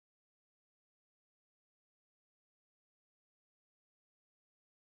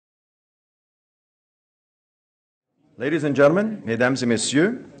Ladies and gentlemen, mesdames et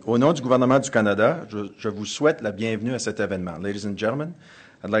messieurs, au nom du gouvernement du Canada, je vous souhaite la bienvenue à cet événement. Ladies and gentlemen,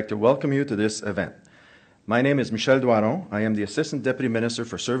 I'd like to welcome you to this event. My name is Michel Doiron. I am the Assistant Deputy Minister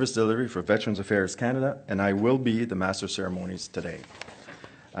for Service Delivery for Veterans Affairs Canada, and I will be the Master of Ceremonies today.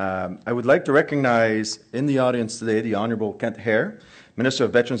 I would like to recognize in the audience today the Honourable Kent Hehr, Minister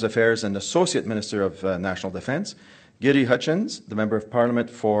of Veterans Affairs and Associate Minister of National Defence, Gary Hutchins, the Member of Parliament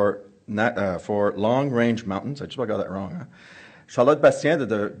for Long Range Mountains. I just got that wrong. Huh? Charlotte Bastien,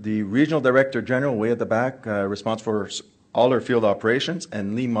 the Regional Director General, way at the back, responsible for all our field operations,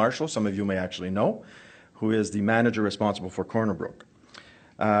 and Lee Marshall, some of you may actually know, who is the manager responsible for Corner Brook.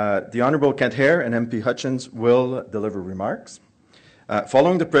 The Honourable Kent Hehr and MP Hutchins will deliver remarks.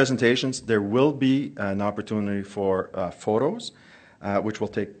 Following the presentations, there will be an opportunity for photos, which will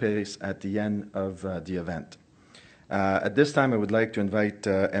take place at the end of the event. At this time, I would like to invite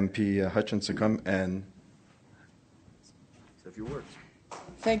MP Hutchins to come and say a few words.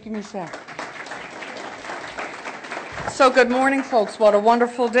 Thank you, Michelle. So good morning, folks. What a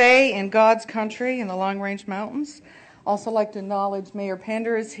wonderful day in God's country in the Long Range Mountains. Also like to acknowledge Mayor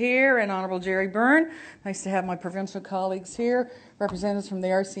Pender is here and Honourable Jerry Byrne. Nice to have my provincial colleagues here, representatives from the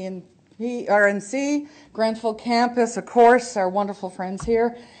RNC, Granville campus, of course, our wonderful friends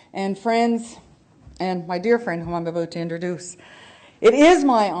here, and friends, and my dear friend whom I'm about to introduce. It is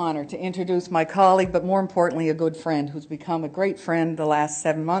my honor to introduce my colleague, but more importantly, a good friend who's become a great friend the last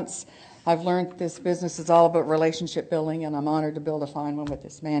 7 months. I've learned this business is all about relationship building, and I'm honored to build a fine one with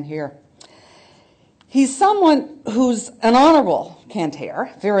this man here. He's someone who's an Honourable Kent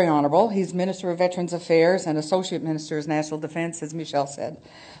Hehr, very honourable. He's Minister of Veterans Affairs and Associate Minister of National Defence, as Michelle said.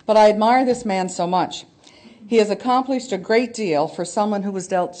 But I admire this man so much. He has accomplished a great deal for someone who was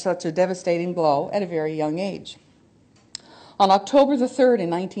dealt such a devastating blow at a very young age. On October the 3rd in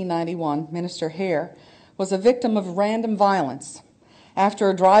 1991, Minister Hehr was a victim of random violence. After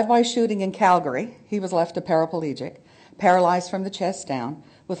a drive-by shooting in Calgary, he was left a paraplegic, paralyzed from the chest down,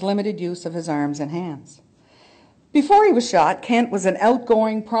 with limited use of his arms and hands. Before he was shot, Kent was an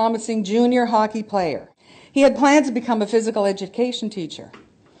outgoing, promising junior hockey player. He had plans to become a physical education teacher.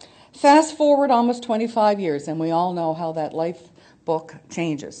 Fast forward almost 25 years, and we all know how that life book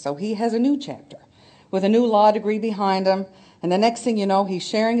changes. So he has a new chapter with a new law degree behind him, and the next thing you know, he's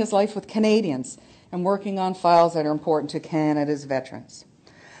sharing his life with Canadians and working on files that are important to Canada's veterans.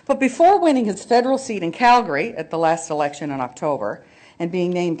 But before winning his federal seat in Calgary at the last election in October and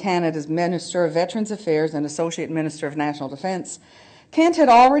being named Canada's Minister of Veterans Affairs and Associate Minister of National Defence, Kent had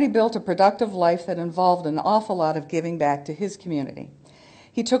already built a productive life that involved an awful lot of giving back to his community.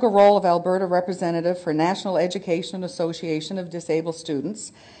 He took a role of Alberta representative for National Education Association of Disabled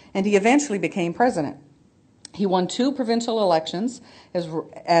Students, and he eventually became president. He won 2 provincial elections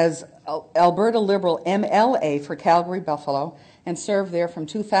as Alberta Liberal MLA for Calgary-Buffalo and served there from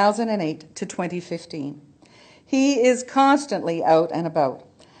 2008 to 2015. He is constantly out and about,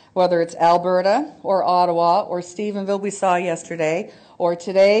 whether it's Alberta or Ottawa or Stephenville we saw yesterday or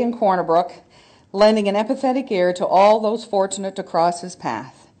today in Corner Brook, lending an empathetic ear to all those fortunate to cross his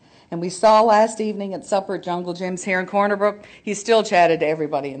path. And we saw last evening at supper at Jungle Jim's here in Corner Brook, he still chatted to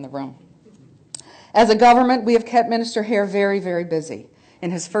everybody in the room. As a government, we have kept Minister Hehr very, very busy.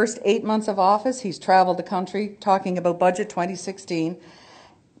 In his first 8 months of office, he's traveled the country talking about Budget 2016,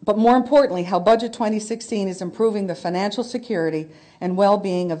 but more importantly, how Budget 2016 is improving the financial security and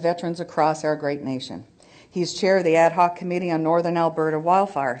well-being of veterans across our great nation. He's chair of the Ad Hoc Committee on Northern Alberta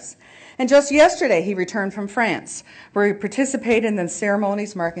Wildfires. And just yesterday, he returned from France, where he participated in the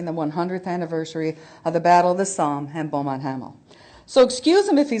ceremonies marking the 100th anniversary of the Battle of the Somme and Beaumont-Hamel. So excuse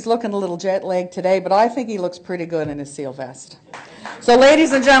him if he's looking a little jet-lagged today, but I think he looks pretty good in his seal vest. So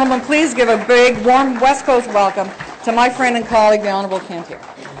ladies and gentlemen, please give a big, warm West Coast welcome to my friend and colleague, the Honourable Kent Hehr.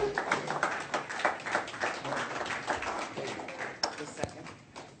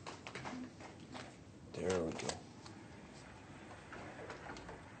 There we go.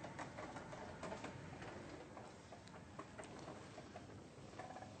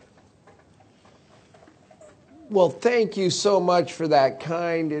 Well, thank you so much for that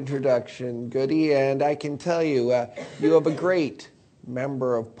kind introduction, Goody. And I can tell you, you have a great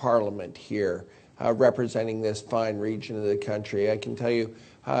member of Parliament here representing this fine region of the country. I can tell you,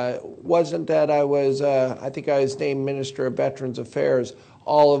 wasn't that I think I was named Minister of Veterans Affairs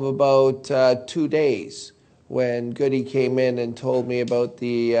all of about 2 days when Goody came in and told me about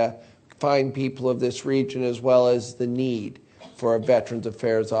the fine people of this region as well as the need for a Veterans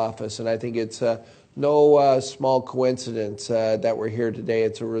Affairs office. And I think it's no small coincidence that we're here today.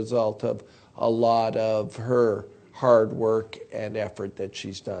 It's a result of a lot of her hard work and effort that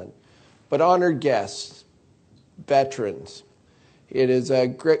she's done. But honored guests, veterans, it is a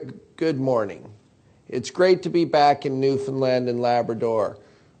good morning. It's great to be back in Newfoundland and Labrador.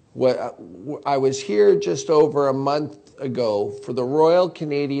 I was here just over a month ago for the Royal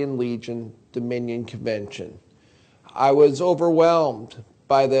Canadian Legion Dominion Convention. I was overwhelmed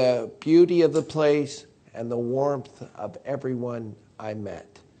by the beauty of the place and the warmth of everyone I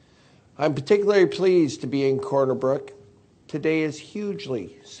met. I'm particularly pleased to be in Corner Brook. Today is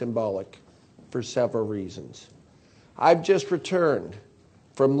hugely symbolic for several reasons. I've just returned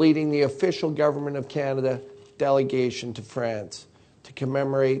from leading the official Government of Canada delegation to France to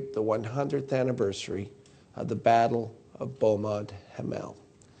commemorate the 100th anniversary of the Battle of Beaumont-Hamel.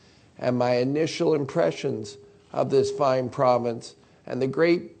 And my initial impressions of this fine province and the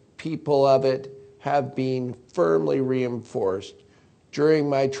great people of it have been firmly reinforced during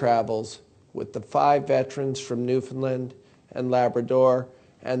my travels with the 5 veterans from Newfoundland and Labrador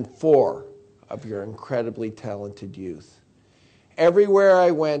and 4 of your incredibly talented youth. Everywhere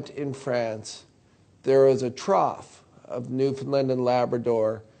I went in France, there was a trough of Newfoundland and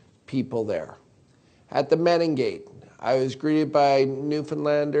Labrador people there. At the Menin Gate, I was greeted by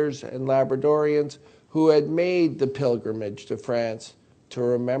Newfoundlanders and Labradorians who had made the pilgrimage to France to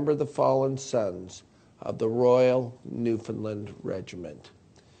remember the fallen sons of the Royal Newfoundland Regiment.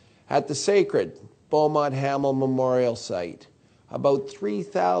 At the sacred Beaumont-Hamel Memorial Site, about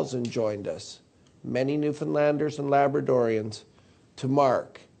 3,000 joined us, many Newfoundlanders and Labradorians, to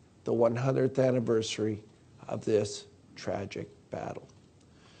mark the 100th anniversary of this tragic battle.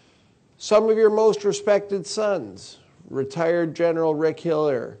 Some of your most respected sons, retired General Rick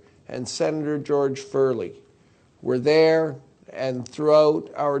Hehr and Senator George Furley, were there, and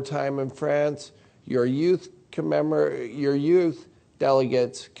throughout our time in France, your youth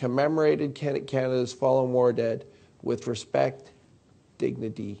delegates commemorated Canada's fallen war dead with respect,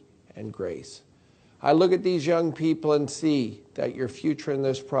 dignity, and grace. I look at these young people and see that your future in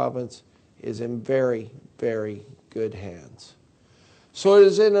this province is in very, very good hands. So it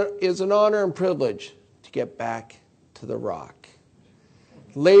is an honor and privilege to get back to the Rock.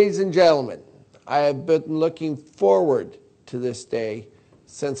 Ladies and gentlemen, I have been looking forward to this day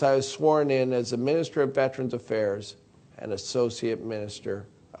since I was sworn in as the Minister of Veterans Affairs and Associate Minister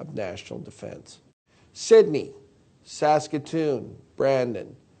of National Defense. Sydney, Saskatoon,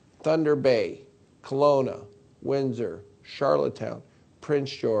 Brandon, Thunder Bay, Kelowna, Windsor, Charlottetown,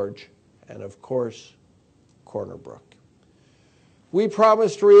 Prince George, and of course, Corner Brook. We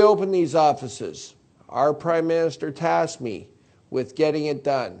promised to reopen these offices. Our Prime Minister tasked me with getting it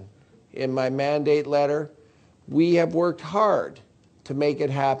done. In my mandate letter, we have worked hard to make it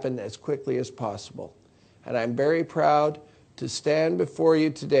happen as quickly as possible. And I'm very proud to stand before you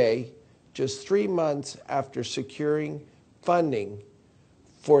today, just 3 months after securing funding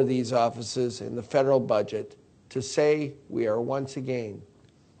for these offices in the federal budget, to say we are once again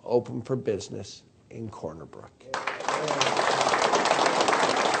open for business in Corner Brook.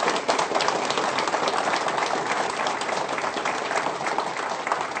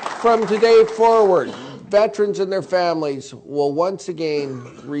 From today forward, veterans and their families will once again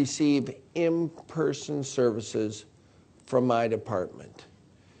receive in-person services from my department.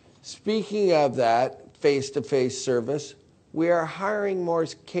 Speaking of that face-to-face service, we are hiring more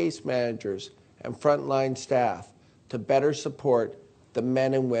case managers and frontline staff to better support the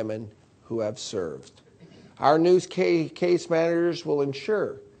men and women who have served. Our new case managers will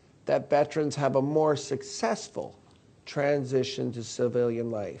ensure that veterans have a more successful transition to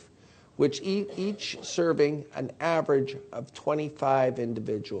civilian life, which each serving an average of 25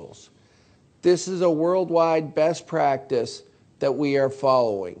 individuals. This is a worldwide best practice that we are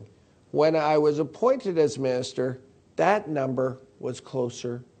following. When I was appointed as minister, that number was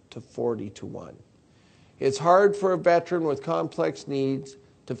closer to 40-1. It's hard for a veteran with complex needs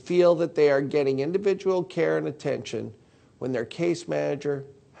to feel that they are getting individual care and attention when their case manager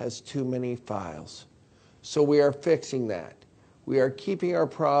has too many files. So we are fixing that. We are keeping our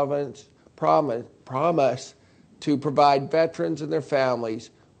promise to provide veterans and their families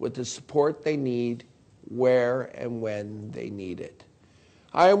with the support they need where and when they need it.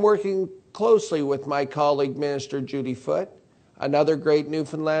 I am working closely with my colleague, Minister Judy Foote, another great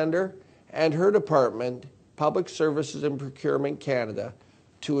Newfoundlander, and her department, Public Services and Procurement Canada,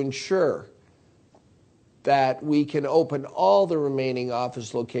 to ensure that we can open all the remaining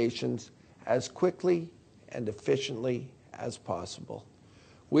office locations as quickly and efficiently as possible.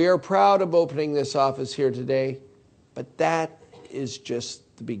 We are proud of opening this office here today, but that is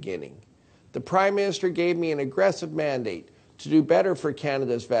just the beginning. The Prime Minister gave me an aggressive mandate to do better for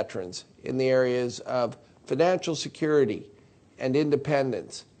Canada's veterans in the areas of financial security and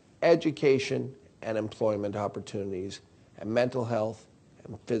independence, education, and employment opportunities, and mental health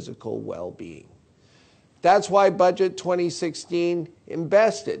and physical well-being. That's why Budget 2016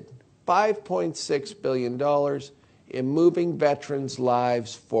 invested $5.6 billion in moving veterans'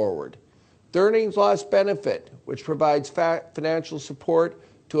 lives forward. The Earnings Loss Benefit, which provides financial support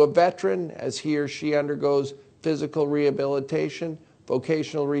to a veteran as he or she undergoes physical rehabilitation,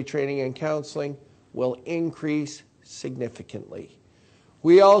 vocational retraining, and counseling, will increase significantly.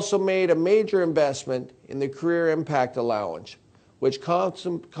 We also made a major investment in the Career Impact Allowance, which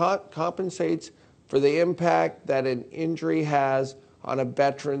compensates for the impact that an injury has on a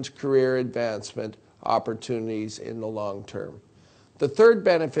veteran's career advancement opportunities in the long term. The third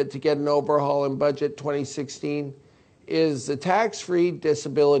benefit to get an overhaul in Budget 2016 is the Tax-Free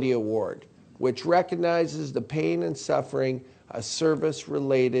Disability Award, which recognizes the pain and suffering a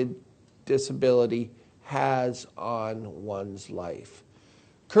service-related disability has on one's life.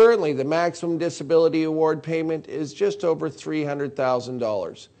 Currently, the maximum disability award payment is just over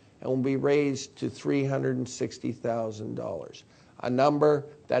 $300,000 and will be raised to $360,000, a number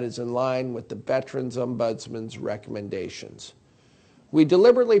that is in line with the Veterans Ombudsman's recommendations. We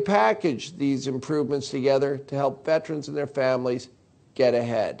deliberately packaged these improvements together to help veterans and their families get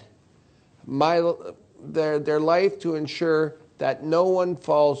ahead. Their life to ensure that no one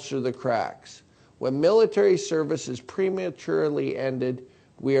falls through the cracks. When military service is prematurely ended,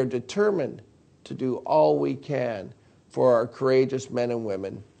 we are determined to do all we can for our courageous men and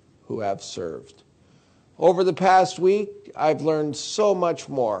women who have served. Over the past week, I've learned so much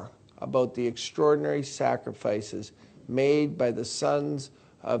more about the extraordinary sacrifices made by the sons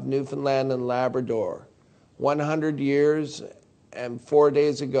of Newfoundland and Labrador 100 years and 4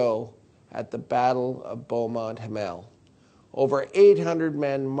 days ago at the Battle of Beaumont-Hamel. Over 800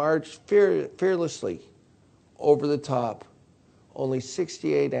 men marched fearlessly over the top. Only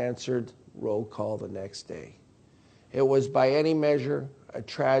 68 answered roll call the next day. It was by any measure a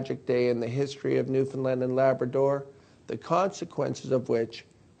tragic day in the history of Newfoundland and Labrador, the consequences of which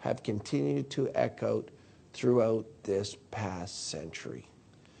have continued to echo throughout this past century.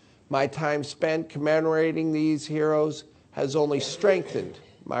 My time spent commemorating these heroes has only strengthened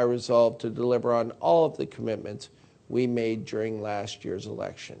my resolve to deliver on all of the commitments we made during last year's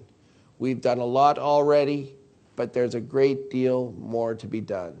election. We've done a lot already, but there's a great deal more to be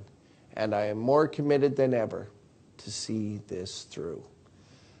done, and I am more committed than ever to see this through.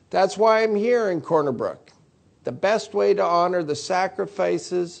 That's why I'm here in Corner Brook. The best way to honor the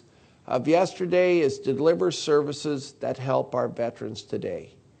sacrifices of yesterday is to deliver services that help our veterans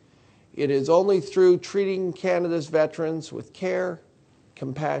today. It is only through treating Canada's veterans with care,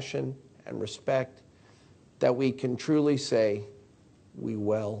 compassion, and respect that we can truly say we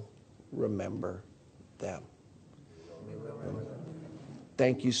will remember them.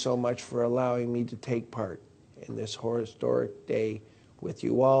 Thank you so much for allowing me to take part in this historic day with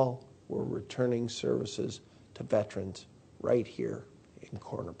you all. We're returning services to veterans right here in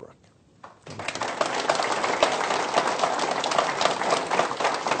Corner Brook. Thank you.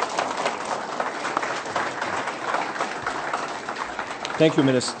 Thank you,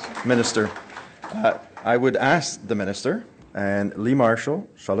 Minister. I would ask the Minister and Lee Marshall,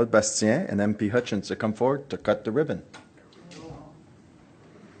 Charlotte Bastien, and MP Hutchins to come forward to cut the ribbon.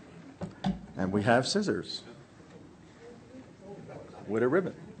 And we have scissors with a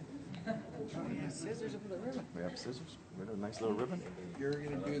ribbon. Scissors with a ribbon. We have scissors with a nice little ribbon. You're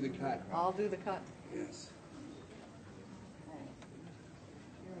going to do the cut. I'll do the cut. Yes.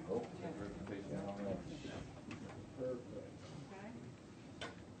 Perfect.